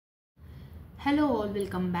Hello all,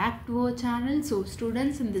 welcome back to our channel. So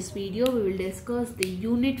students, in this video we will discuss the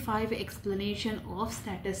unit 5 explanation of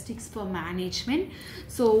statistics for management.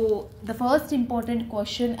 So the first important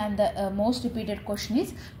question and the most repeated question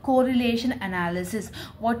is correlation analysis.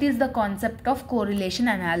 What is the concept of correlation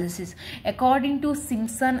analysis? According to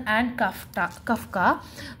Simpson and Kafka,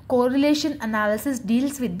 correlation analysis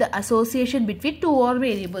deals with the association between two or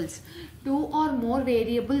more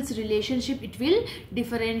variables relationship. It will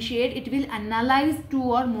differentiate, it will analyze two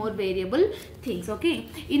or more variable things. Okay,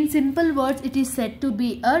 in simple words, it is said to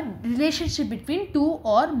be a relationship between two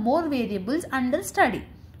or more variables under study.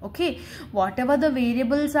 Okay, whatever the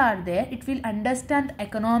variables are there, it will understand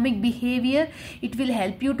economic behavior. It will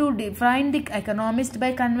help you to define the economist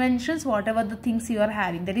by conventions, whatever the things you are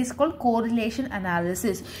having. That is called correlation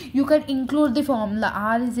analysis. You can include the formula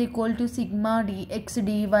R is equal to sigma dx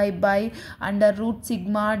dy by under root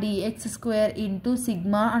sigma dx square into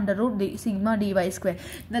sigma under root sigma dy square.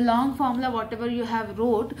 The long formula, whatever you have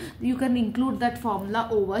wrote, you can include that formula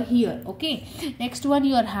over here. Okay, next one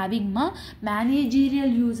you are having managerial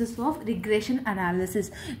uses of regression analysis.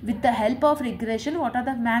 With the help of regression, what are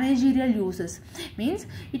the managerial uses? Means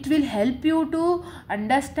it will help you to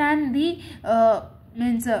understand the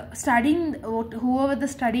studying, whoever the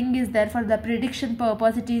studying is there for the prediction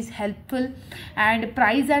purpose. It is helpful, and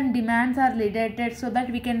price and demands are related, so that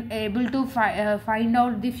we can able to find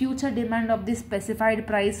out the future demand of this specified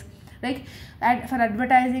price. Like, and for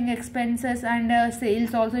advertising expenses and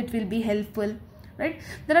sales also it will be helpful. Right?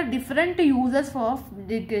 There are different uses for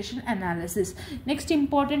regression analysis. Next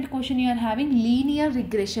important question you are having, linear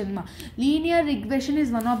regression. Linear regression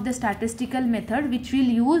is one of the statistical method which will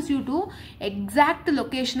use you to exact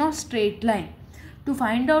location of straight line. To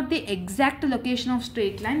find out the exact location of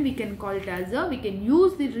straight line, we can call it as we can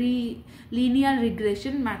use the linear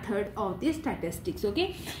regression method of the statistics.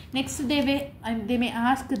 Okay, next they may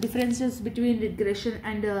ask differences between regression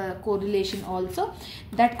and correlation also.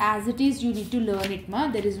 That as it is, you need to learn it.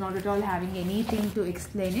 There is not at all having anything to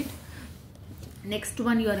explain it. Next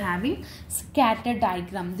one you are having scatter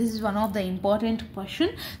diagram. This is one of the important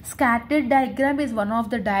question. Scatter diagram is one of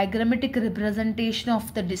the diagrammatic representation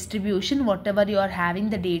of the distribution, whatever you are having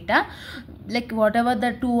the data, like whatever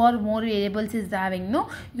the two or more variables is having,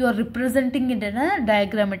 you are representing it in a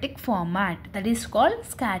diagrammatic format. That is called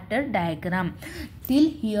scatter diagram. Till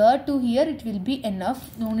here to here it will be enough,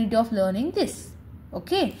 no need of learning this.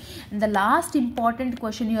 Okay, and the last important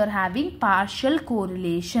question you are having, partial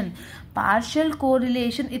correlation. Partial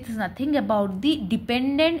correlation, it is nothing about the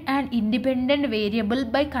dependent and independent variable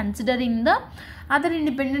by considering the other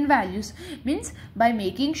independent values. Means by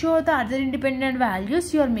making sure the other independent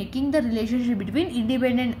values, you are making the relationship between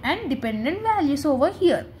independent and dependent values over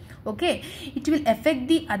here. Okay, it will affect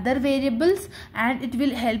the other variables and it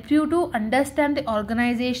will help you to understand the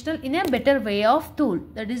organizational in a better way of tool.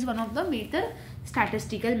 That is one of the major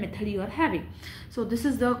statistical method you are having. So this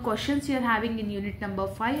is the questions you are having in unit number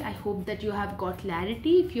 5. I hope that you have got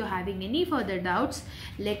clarity. If you are having any further doubts,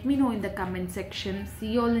 let me know in the comment section. See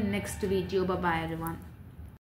you all in next video. Bye bye everyone.